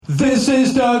This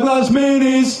is Doug Loves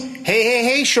Minis.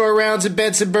 Hey, short rounds and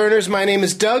Benson burners. My name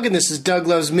is Doug, and this is Doug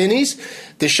Loves Minis,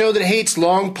 the show that hates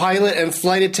long pilot and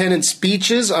flight attendant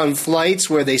speeches on flights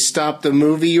where they stop the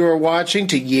movie you are watching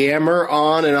to yammer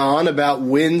on and on about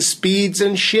wind speeds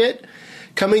and shit.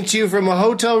 Coming to you from a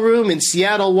hotel room in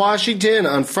Seattle, Washington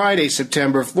on Friday,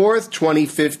 September 4th,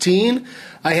 2015.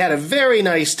 I had a very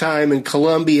nice time in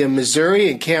Columbia,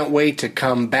 Missouri, and can't wait to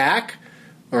come back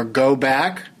or go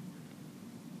back.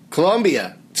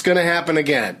 Columbia, it's going to happen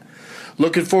again.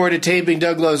 Looking forward to taping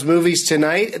Doug Loves Movies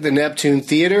tonight at the Neptune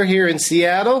Theater here in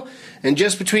Seattle. And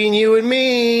just between you and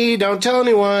me, don't tell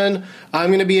anyone, I'm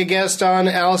going to be a guest on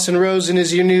Allison Rosen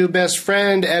is Your New Best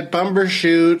Friend at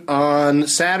Bumbershoot on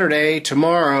Saturday,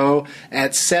 tomorrow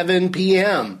at 7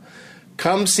 p.m.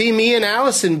 Come see me and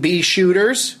Allison, bee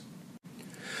shooters.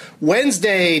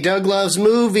 Wednesday, Doug Loves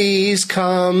Movies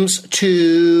comes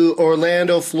to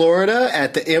Orlando, Florida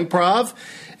at the Improv.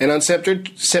 And on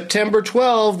September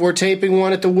 12, we're taping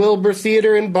one at the Wilbur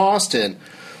Theater in Boston.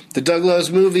 The Doug Loves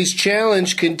Movies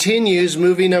Challenge continues,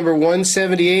 movie number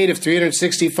 178 of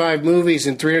 365 movies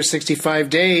in 365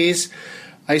 days.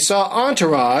 I saw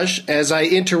Entourage as I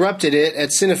interrupted it at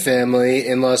Cinefamily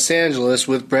in Los Angeles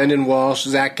with Brendan Walsh,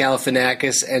 Zach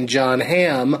Galifianakis, and John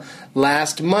Hamm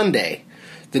last Monday.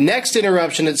 The next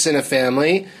interruption at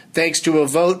Cinefamily, thanks to a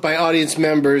vote by audience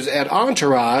members at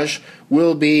Entourage,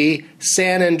 will be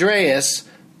San Andreas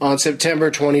on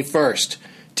September 21st.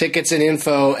 Tickets and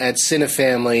info at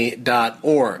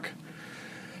cinefamily.org.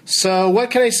 So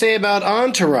what can I say about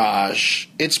Entourage?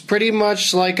 It's pretty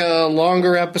much like a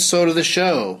longer episode of the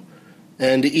show,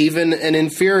 and even an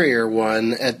inferior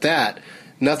one at that.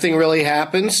 Nothing really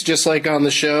happens, just like on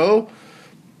the show.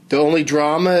 The only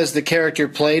drama is the character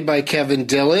played by Kevin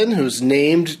Dillon, who's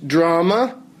named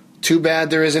Drama. Too bad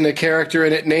there isn't a character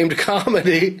in it named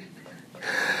Comedy.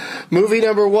 Movie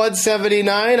number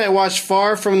 179, I watched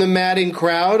Far From the Madding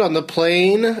Crowd on the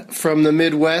plane from the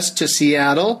Midwest to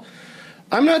Seattle.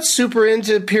 I'm not super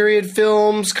into period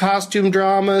films, costume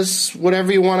dramas,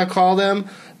 whatever you want to call them,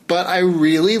 but I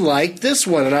really like this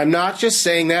one, and I'm not just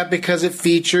saying that because it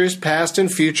features past and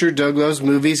future Doug Loves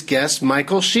Movies guest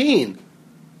Michael Sheen.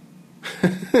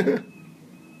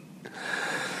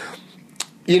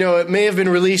 You know, it may have been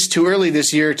released too early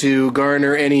this year to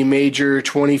garner any major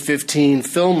 2015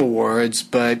 film awards,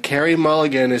 but Carey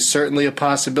Mulligan is certainly a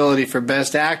possibility for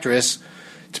Best Actress.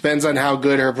 Depends on how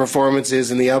good her performance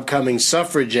is in the upcoming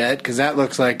Suffragette, because that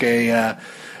looks like a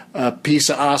piece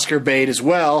of Oscar bait as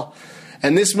well.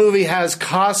 And this movie has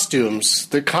costumes,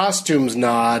 the costumes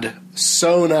nod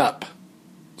sewn up,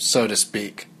 so to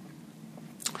speak.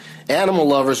 Animal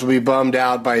lovers will be bummed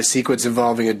out by a sequence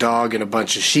involving a dog and a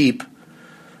bunch of sheep,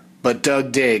 but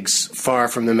Doug digs Far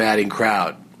From the Madding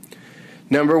Crowd.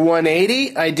 Number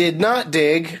 180, I did not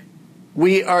dig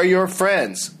We Are Your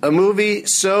Friends, a movie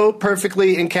so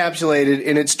perfectly encapsulated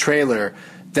in its trailer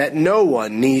that no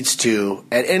one needs to,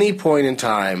 at any point in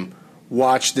time,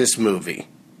 watch this movie.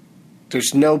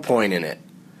 There's no point in it.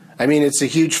 I mean, it's a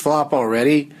huge flop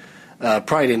already.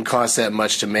 Probably didn't cost that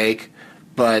much to make,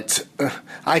 but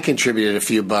I contributed a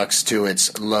few bucks to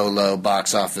its low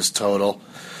box office total.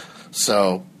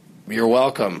 So, you're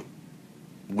welcome.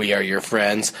 We Are Your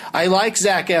Friends. I like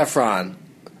Zac Efron,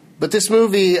 but this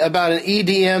movie about an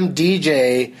EDM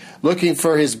DJ looking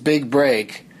for his big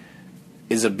break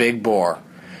is a big bore.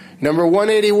 Number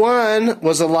 181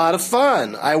 was a lot of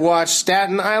fun. I watched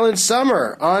Staten Island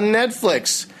Summer on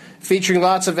Netflix, featuring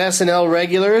lots of SNL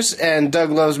regulars and Doug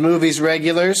Loves Movies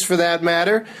regulars, for that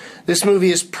matter. This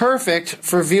movie is perfect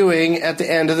for viewing at the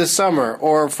end of the summer,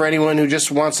 or for anyone who just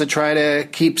wants to try to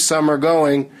keep summer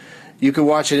going. You can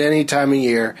watch it any time of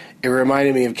year. It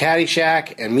reminded me of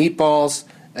Caddyshack and Meatballs,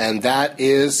 and that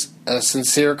is a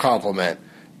sincere compliment.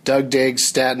 Doug digs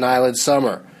Staten Island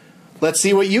Summer. Let's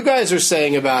see what you guys are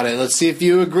saying about it. Let's see if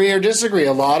you agree or disagree.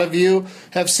 A lot of you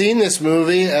have seen this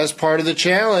movie as part of the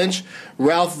challenge.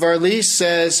 Ralph Varlies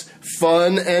says,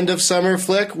 fun end-of-summer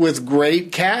flick with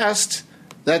great cast.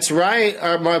 That's right.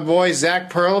 My boy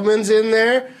Zach Perlman's in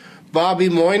there. Bobby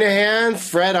Moynihan,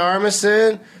 Fred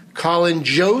Armisen, Colin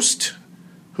Jost,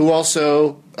 who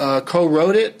also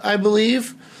co-wrote it, I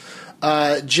believe.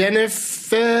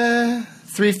 Jennifer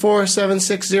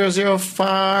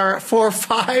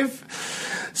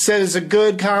 347600545 said it's a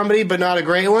good comedy but not a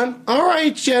great one. All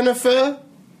right, Jennifer,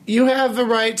 you have the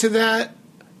right to that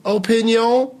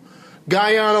opinion.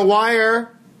 Guy on a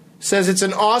Wire says it's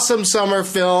an awesome summer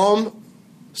film.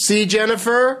 See,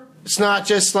 Jennifer, it's not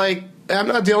just like, I'm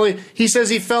not the only, he says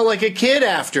he felt like a kid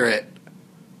after it.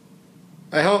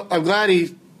 I'm glad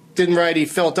he didn't write he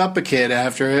felt up a kid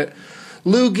after it.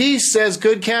 Lou Geese says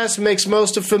good cast makes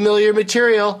most of familiar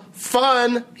material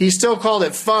fun. He still called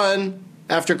it fun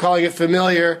after calling it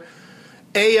familiar.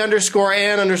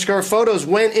 A_Ann_photos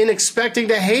went in expecting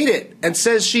to hate it and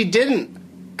says she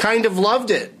didn't. Kind of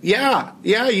loved it. Yeah,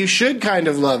 you should kind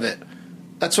of love it.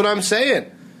 That's what I'm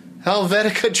saying.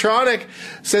 Helveticatronic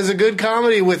says a good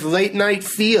comedy with late night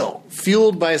feel,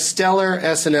 fueled by a stellar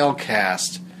SNL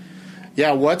cast.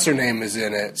 Yeah, what's her name is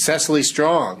in it? Cecily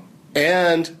Strong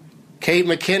and Kate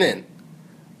McKinnon.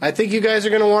 I think you guys are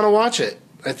going to want to watch it.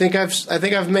 I think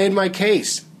I've made my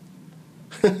case.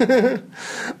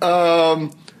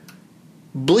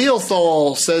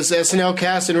 Blealthol says SNL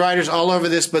cast and writers all over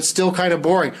this, but still kind of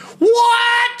boring.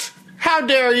 What? How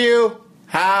dare you?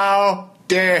 How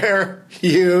dare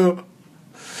you?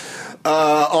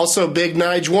 Also, Big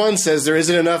Nige 1 says there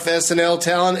isn't enough SNL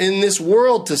talent in this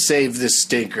world to save this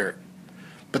stinker.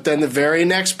 But then the very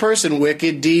next person,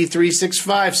 Wicked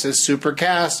D365, says super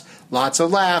cast, lots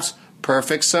of laughs,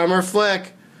 perfect summer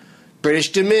flick.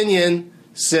 British Dominion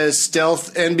says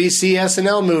stealth NBC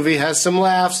SNL movie has some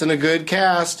laughs and a good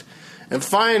cast. And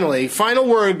finally, final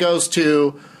word goes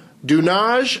to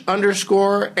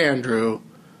Dunaj_Andrew,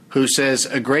 who says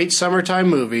a great summertime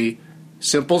movie,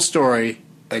 simple story,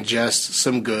 and just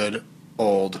some good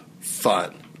old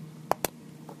fun.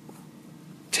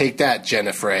 Take that,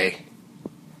 Jennifer,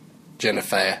 and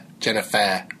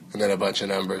then a bunch of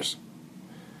numbers.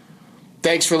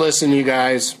 Thanks for listening, you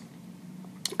guys.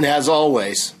 And as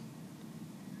always,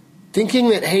 thinking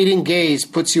that hating gays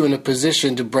puts you in a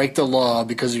position to break the law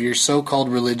because of your so-called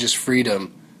religious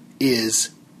freedom is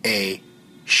a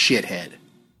shithead.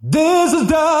 This is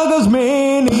Douglas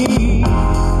Mini.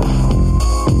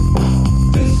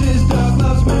 This is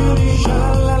Douglas Mini.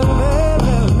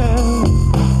 Sha-la-la-la-la-la.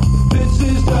 This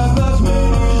is Douglas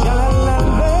Mini.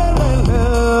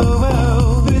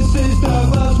 Sha-la-la-la-la-la. This is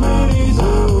Douglas Mini.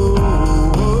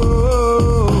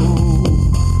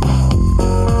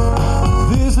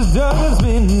 This is Douglas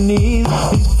Mini's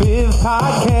his fifth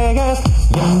podcast,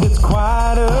 and it's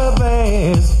quite a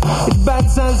blast. It's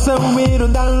bite-sized, so we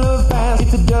don't download fast.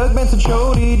 It's a Doug Benson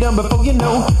show, done before you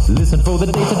know. Listen for the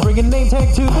dates and bring a name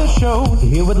tag to the show.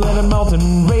 Hear what Leonard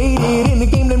Maltin rated in the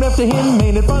game named after him.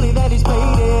 Made it funny that he's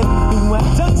played it. Do I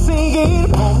talk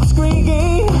singing, home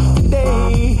screaming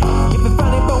today? If the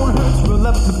funny bone hurts, roll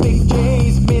up the big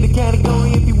J's. Made a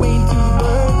category if you ain't too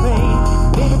bird pain.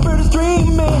 Baby bird is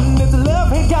dreaming, it's a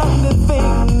love-hate kind of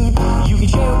thing. You can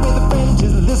share it with a friend,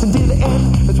 just listen to the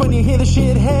end. That's when you hear the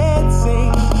shithead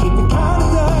sing. If you kind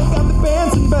of Doug, I'm the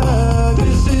Benson bug.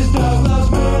 This is Douglas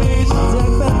Minis.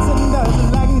 Doug Benson does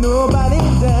it like nobody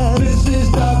does. This is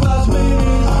Douglas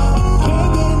Minis.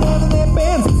 Can't get enough of that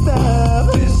Benson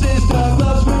stuff. This is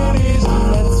Douglas Minis.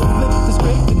 Let's flip the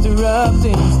script,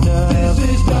 interrupting stuff. This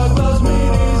is Douglas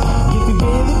Minis. If you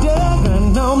really Doug,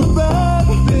 run on the rug.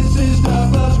 This is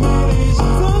Douglas Minis.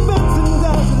 Doug Benson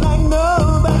does it like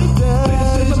nobody does.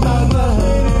 This is Douglas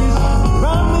Minis.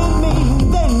 Run with me,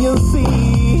 then you'll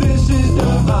see. This is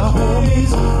Douglas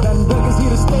Minis. That Doug is here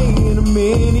to stay in a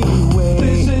mini way.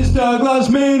 This is Douglas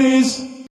Minis.